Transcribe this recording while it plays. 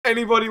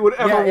anybody would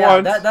ever yeah,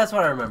 want. that's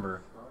what I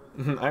remember.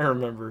 I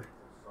remember.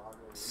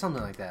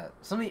 Something like that.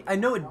 Something I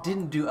know it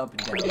didn't do up and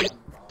down.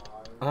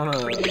 I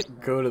wanna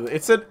go to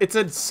the. It's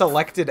a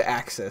selected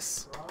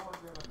axis.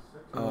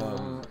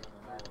 No,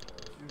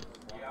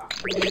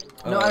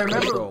 I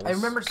remember. Controls. I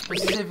remember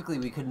specifically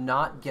we could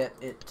not get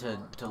it to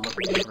look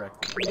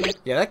correctly.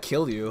 Yeah, that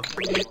killed you.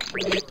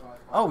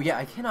 Oh yeah,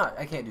 I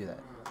can't do that.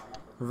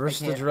 Reverse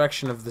the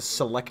direction of the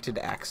selected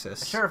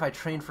axis. Sure, if I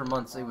trained for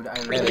months, I would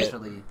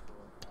eventually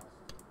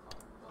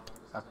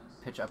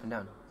pitch up and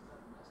down.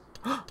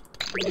 I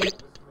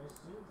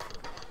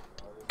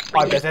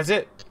bet that's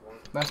it.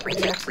 Mouse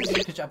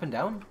x-axis, pitch up and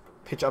down?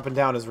 Pitch up and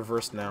down is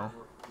reversed now.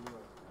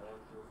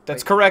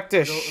 That's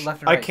correct-ish.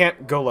 Left and right. I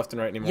can't go left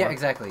and right anymore. Yeah,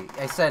 exactly.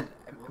 I said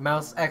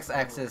mouse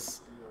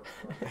x-axis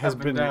has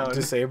been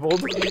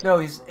disabled. No,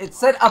 it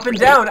said up and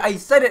down. I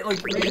said it like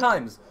 3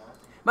 times.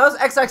 Mouse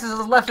x-axis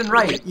is left and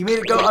right. You made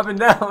it go up and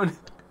down.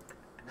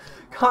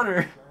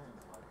 Connor.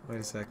 Wait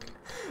a sec.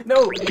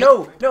 No.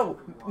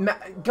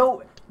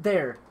 Go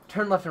there.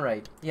 Turn left and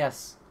right.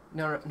 Yes.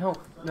 No.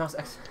 Mouse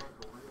x.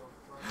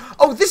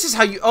 Oh, this is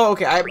how you. Oh,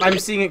 okay. I'm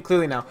seeing it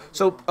clearly now.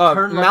 So,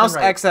 mouse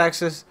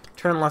x-axis,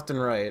 turn left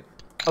and right.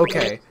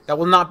 Okay, that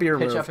will not be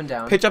removed. Pitch up and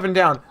down. Pitch up and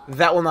down.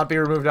 That will not be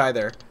removed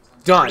either.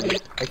 Done.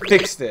 I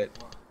fixed it.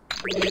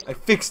 I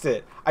fixed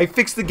it. I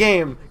fixed the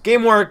game.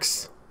 Game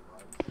works.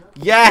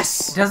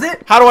 Yes. Does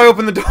it? How do I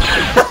open the door?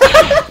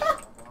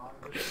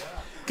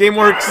 Game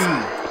works.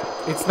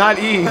 It's not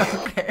E.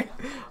 Okay.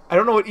 I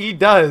don't know what E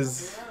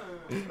does.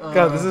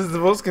 God, this is the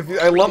most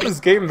confusing. I love this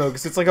game though,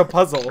 because it's like a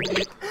puzzle.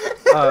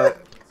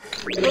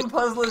 The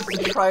puzzle is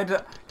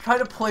to try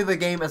to play the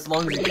game as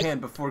long as you can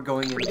before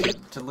going in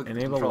to look at the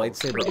Enable controls.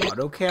 lightsaber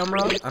auto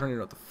camera? I don't even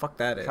know what the fuck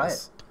that is. Try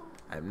it.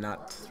 I'm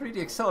not.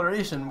 3D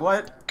acceleration.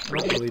 What? I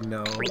don't really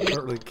know. I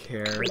don't really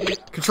care.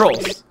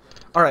 Controls.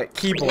 All right,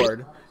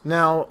 keyboard.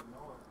 Now,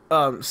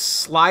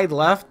 slide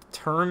left,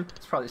 turn.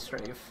 It's probably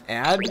strafe.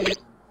 Add.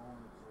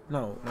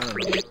 No.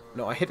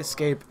 No, I hit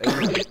escape.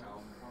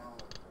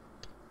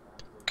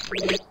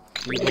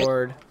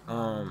 Keyboard.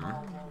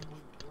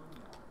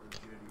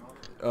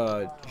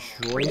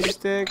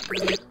 Joystick.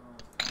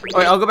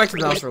 Alright, I'll go back to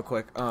the mouse real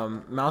quick.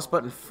 Mouse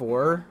button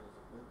 4.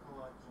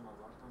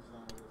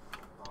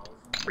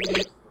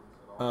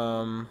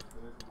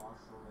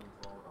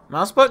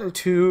 Mouse button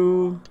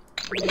 2.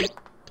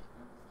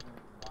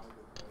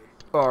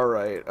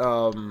 Alright,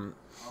 I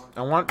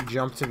want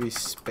jump to be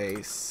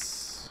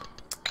space.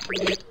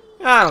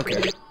 I don't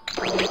care.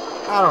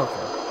 I don't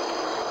care.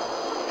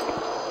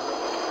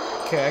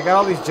 Okay, I got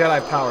all these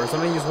Jedi powers. I'm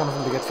gonna use one of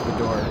them to get through the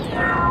door.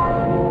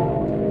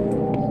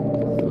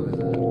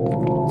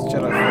 It's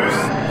Jedi Force.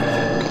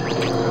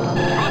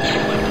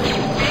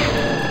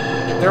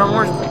 There are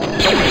more.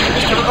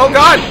 Oh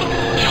God!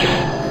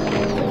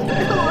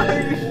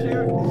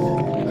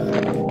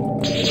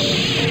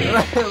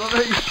 I love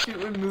how you shoot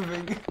when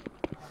moving.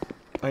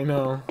 I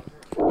know.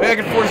 Wait, I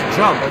can force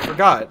jump. I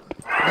forgot.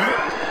 I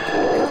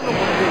don't know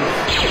what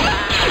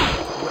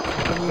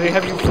it is. They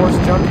have you force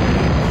jump.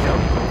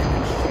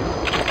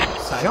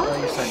 Jump?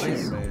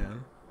 Sideways.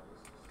 Man.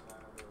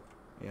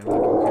 Yeah, I'm gonna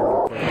go here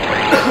real quick.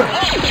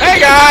 Hey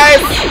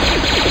guys!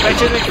 I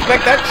shouldn't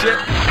expect that shit.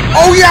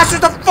 Oh yes,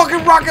 it's the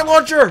fucking rocket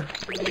launcher!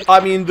 I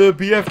mean the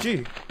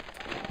BFG.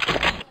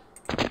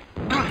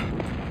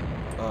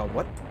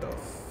 What the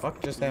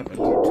fuck just happened?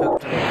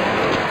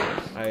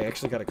 I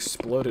actually got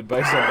exploded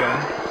by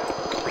something.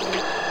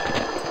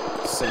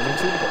 Send me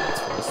to the bullets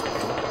first.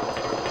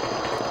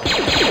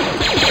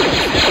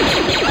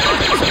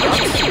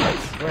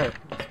 Where?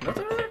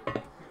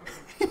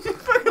 You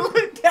fucking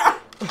look down.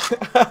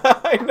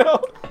 I know.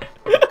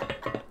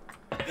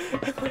 I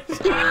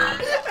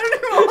don't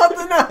even want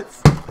the nuts.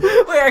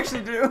 Wait, I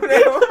actually do now.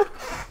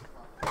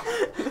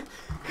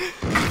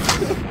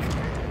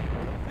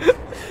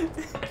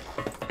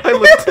 I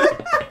looked.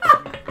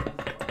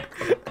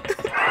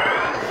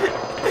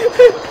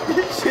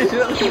 Shit, you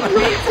don't look like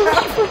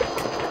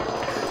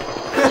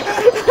I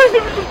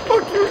know what the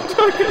fuck you were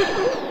talking about.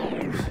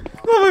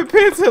 Oh, my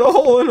pants had a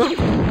hole in them.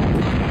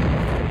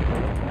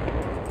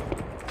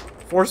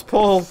 Force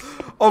pull.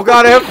 Oh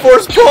God, I have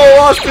force pull,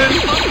 Austin.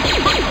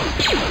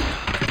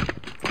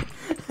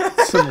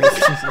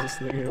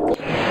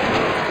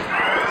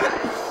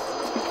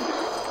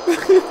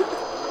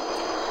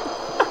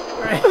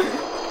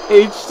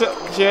 H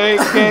J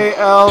K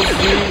L Z.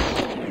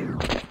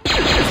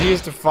 Z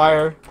is to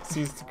fire.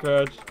 C is to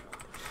crouch.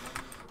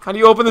 How do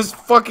you open this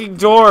fucking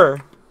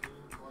door?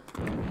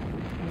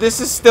 This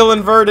is still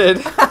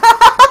inverted.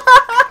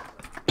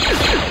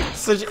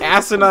 Such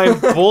asinine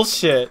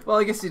bullshit. Well,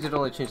 I guess you did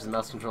only change the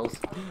mouse controls.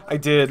 I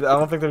did. I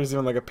don't think there's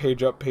even like a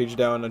page up, page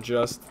down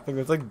adjust. I think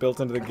it's like built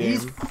into the game.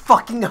 He's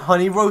fucking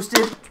honey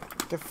roasted.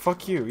 Yeah,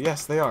 fuck you.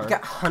 Yes, they are. You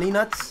got honey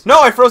nuts.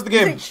 No, I froze the These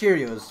game. ain't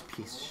Cheerios,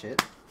 piece of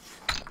shit.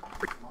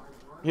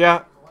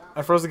 Yeah,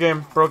 I froze the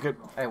game. Broke it.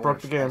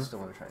 Broke the I game. still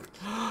want to try it.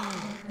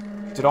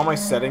 Did all my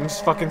settings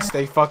fucking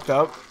stay fucked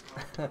up?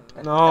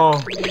 No.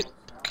 It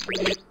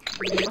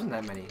wasn't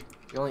that many.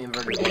 You only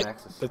inverted one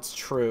axis. That's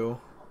true.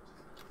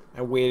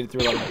 I waded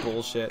through a lot of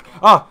bullshit.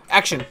 Ah,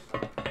 action!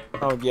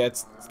 Oh, yeah,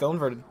 it's still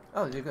inverted.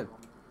 Oh, you're good.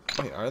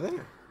 Wait, are they?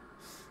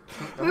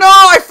 No,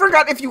 I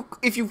forgot if you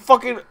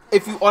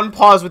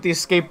unpause with the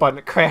escape button,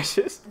 it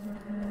crashes.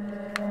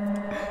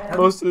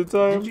 Most of the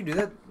time. Did you do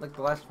that like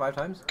the last 5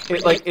 times?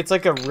 It's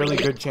like a really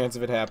good chance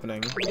of it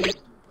happening.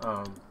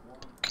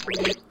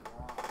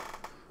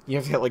 You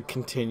have to hit like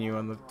continue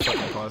on the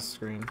fucking pause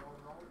screen.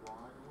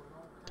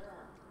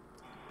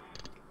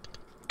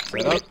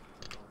 Setup.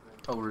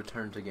 Oh,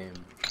 return to game.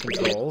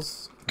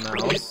 Controls.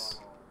 Mouse.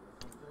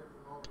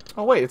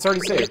 Oh wait, it's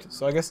already saved.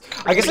 So I guess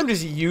I'm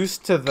just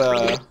used to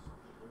the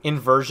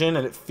inversion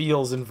and it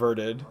feels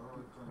inverted.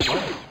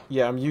 What?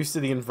 Yeah, I'm used to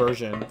the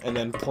inversion and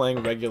then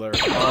playing regular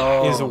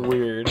is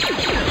weird.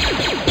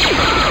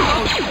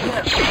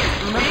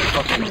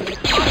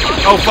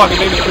 Oh fuck, it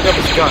made me pick up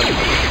his gun.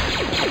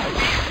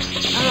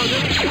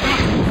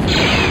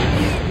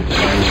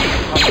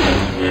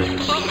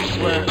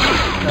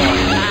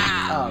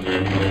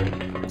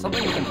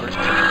 Something was inverted.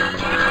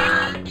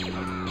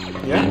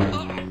 Yeah?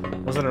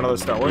 Was it another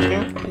Star Wars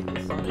game?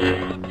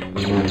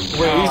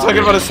 Wait, are you talking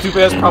about a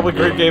stupid ass probably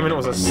great game and it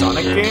was a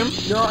Sonic game?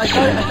 No, I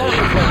thought it was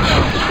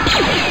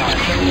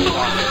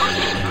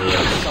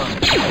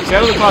like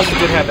Shadow of the Colossus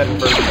did have that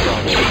inversion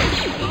problem.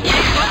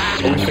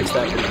 But we fixed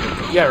that.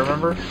 Yeah,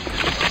 remember?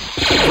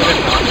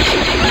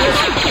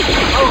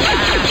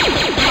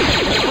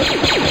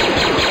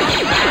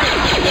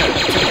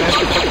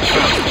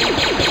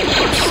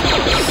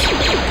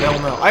 Hell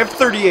no. I have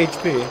 30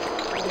 HP.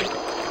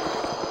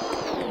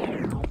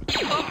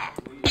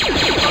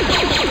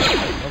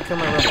 Don't kill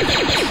my rebel.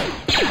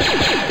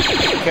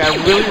 Okay, I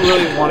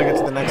really want to get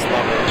to the next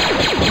level.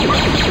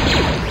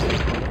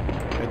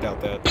 I doubt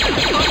that.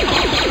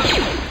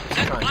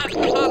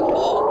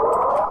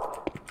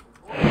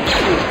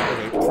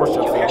 Okay, force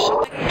jump here.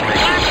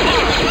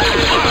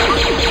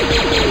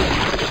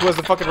 Who has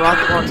the fucking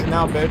rocket launcher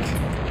now, bitch?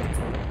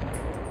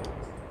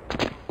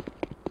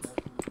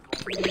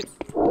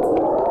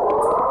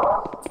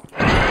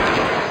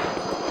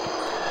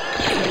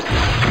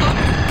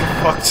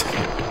 Fucked. I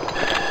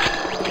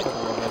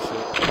love that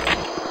shit.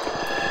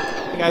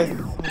 Hey guys.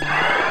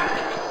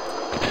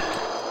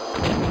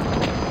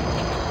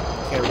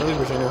 Okay, I really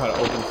wish I knew how to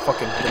open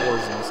fucking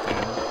doors in this game.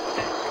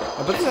 I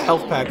bet there's a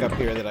health pack up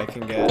here that I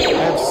can get. I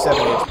have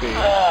 7 HP.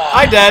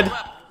 I dead!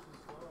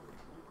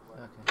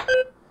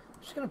 Okay.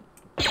 I'm just gonna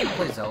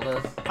play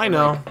Zelda. I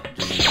know.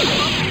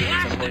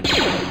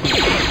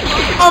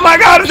 Oh my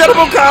god, is that a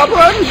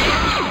Bokoblin?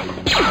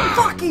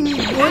 fucking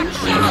one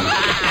shot!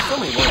 So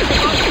many one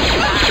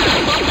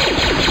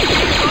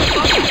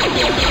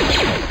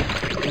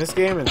In this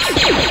game, it's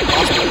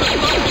possible.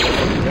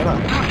 Jedi.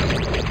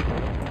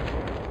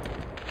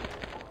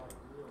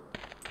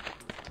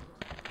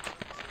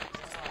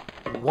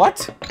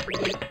 What?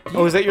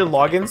 Oh, is that your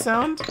login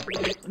sound?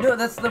 No,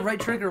 that's the right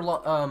trigger.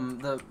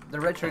 The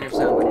right trigger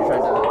sound when you're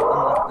trying to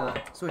unlock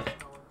the switch.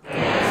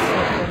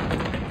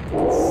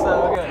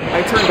 So good.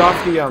 I turned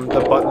off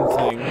the button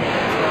thing.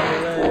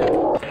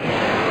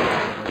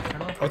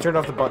 I turned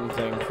off the button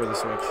thing for the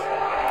Switch.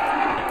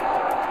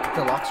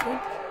 The lock screen?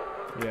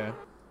 Yeah.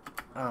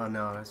 Oh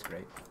no, that's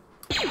great.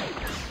 What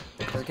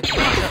the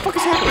fuck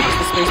is happening? Is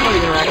the spacebar the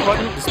interact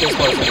button? The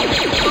spacebar is the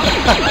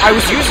interact. I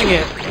was using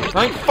it!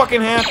 Nothing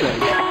fucking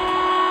happened.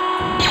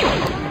 Are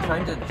you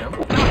trying to jump?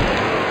 No,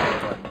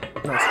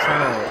 it's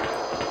trying to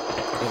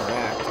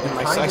interact.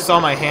 And I saw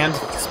my hand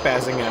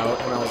spazzing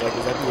out, and I was like,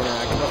 is that the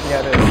interact button?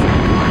 Yeah, it is.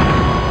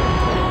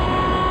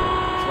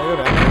 Should I go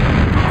down?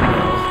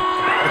 No.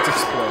 It's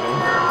exploding.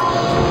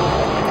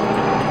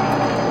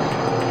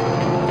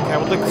 Okay, I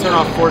would like to turn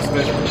off force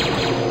vision.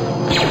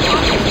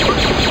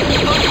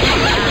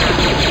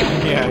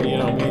 Yeah, you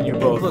know, me and you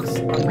both. It looks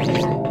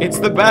amazing. It's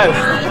the best.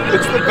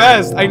 It's the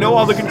best. I know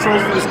all the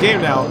controls for this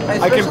game now.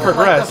 I can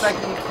progress. Like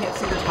the fact that you can't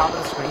see the top of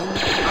the screen.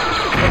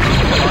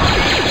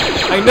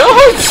 I know,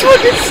 it's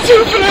fucking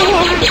stupid. I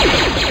love it.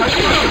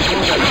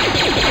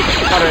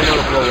 How did I know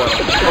to blow up?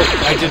 Oh,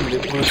 I didn't.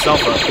 It blew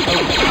itself up.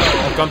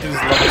 I've gone through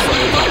this level so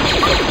many times.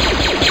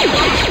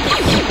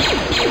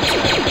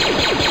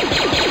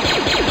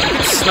 I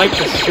can snipe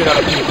the shit out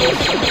of people.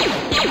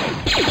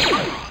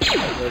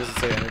 Where does it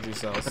say energy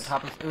cells? The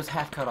top of, it was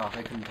half cut off,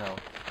 I couldn't tell.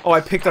 Oh, I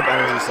picked up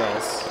energy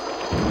cells.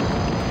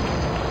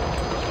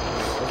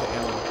 Where's the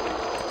ammo?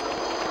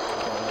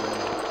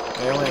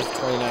 I only have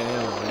 29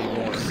 ammo. I need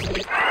more.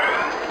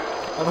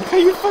 I like how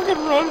you fucking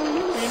run when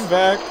you lean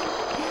back.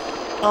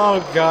 Oh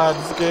god,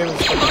 this game is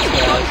fucking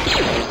trash.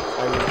 I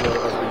replay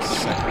every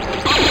second.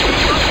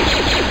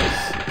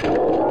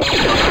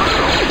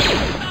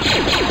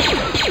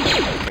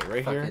 Okay,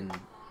 right here.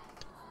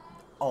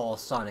 All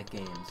Sonic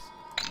games.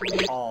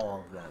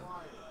 All of them.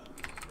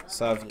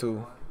 Sav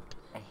 2.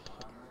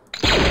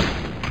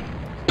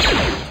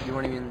 You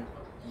weren't even.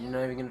 You're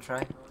not even gonna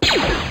try?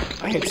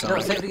 I hate Sonic.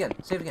 No, save it again.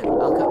 Save it again.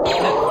 I'll cut the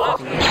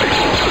fucking game.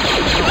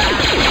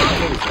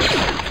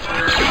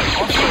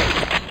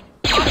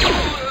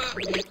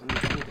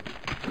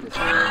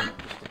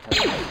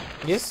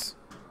 Yes?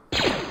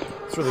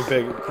 It's really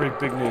big. Pretty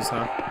big news,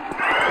 huh?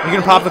 You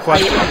can pop the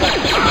question.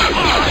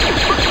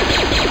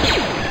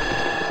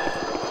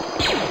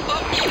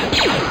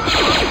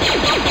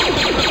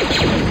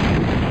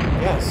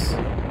 Yes.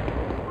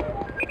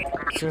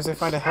 As soon as I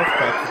find a health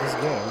pack for this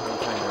game.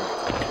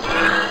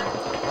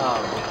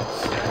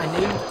 I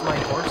named my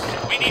horse.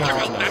 We need your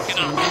help backing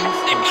up.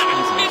 They've got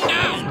us pinned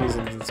down.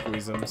 Squeezums and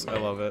squeezums. I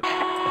love it. What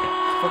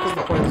the fuck is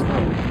the point of this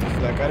room? For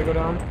that guy to go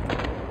down?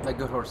 My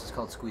good horse is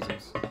called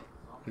Squeezums.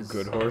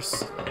 Good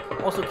horse.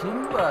 Also, can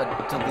you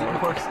delete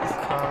horses?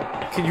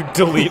 Can you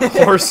delete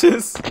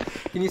horses?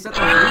 Can you set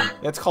them free?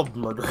 That's called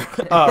murder.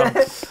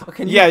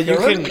 Can you Yeah, you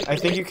kill can. them? I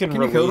think you can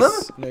Can you release. kill them?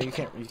 No, you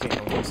can't. You can't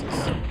kill horses.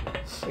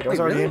 Wait, I was Wait,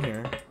 already really? in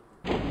here.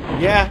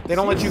 Yeah, they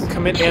don't let you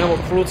commit animal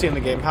cruelty in the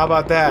game. How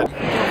about that?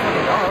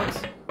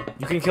 Dogs.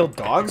 You can kill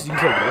dogs. You can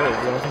kill wolves.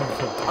 I don't think you can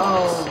kill dogs.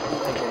 Oh,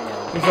 okay, You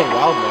yeah. can kill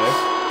wildlife.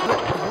 But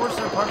the horses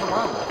are part of the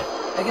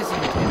wildlife. I guess you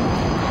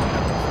can.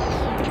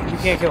 You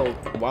can't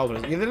kill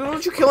wildlife.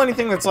 Don't you kill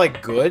anything that's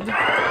like good?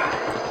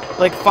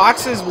 Like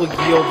foxes will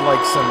yield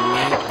like some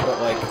meat, but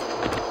like,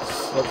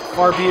 well,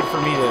 far be it for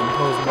me to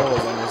impose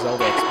morals on your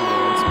Zelda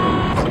experience.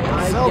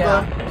 But Zelda.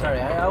 Yeah. Sorry,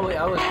 I always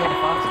kill the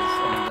foxes. And,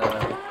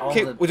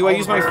 Okay, do I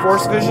use my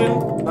force vision?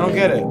 I don't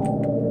get it.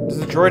 Does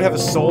the droid have a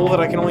soul that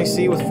I can only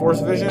see with force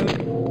vision?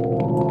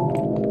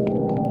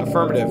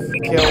 Affirmative.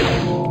 Kill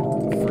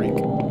the freak.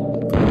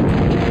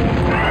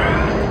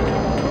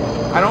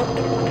 I don't...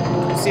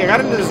 See, I got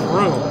into this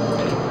room.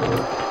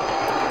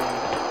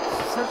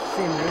 Such a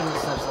shame there isn't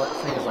such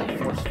thing as like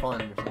force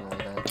fun or something like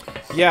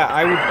that. Yeah,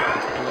 I would... You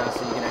know,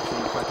 so you can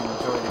actually fucking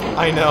enjoy the game.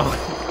 I know.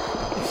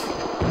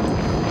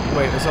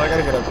 Wait, so I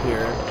gotta get up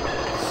here.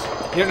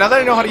 You know, now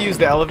that I know how to use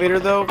the elevator,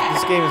 though,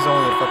 this game is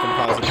only a fucking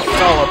positive.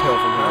 It's all uphill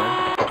from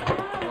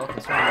here. Well,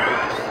 concerning the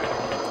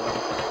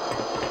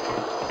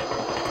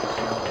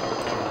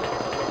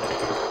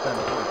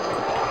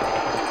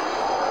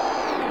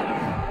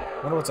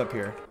Wonder what's up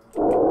here.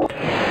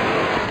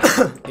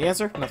 The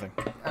answer? Nothing.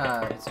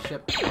 it's a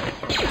ship.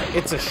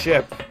 It's a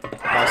ship,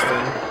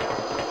 Austin.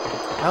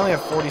 I only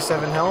have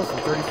 47 health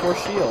and 34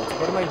 shield.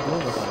 What am I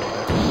doing with my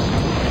life?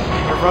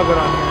 There's rubber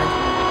on here.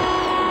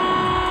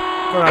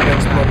 Go around to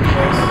explode the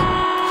place.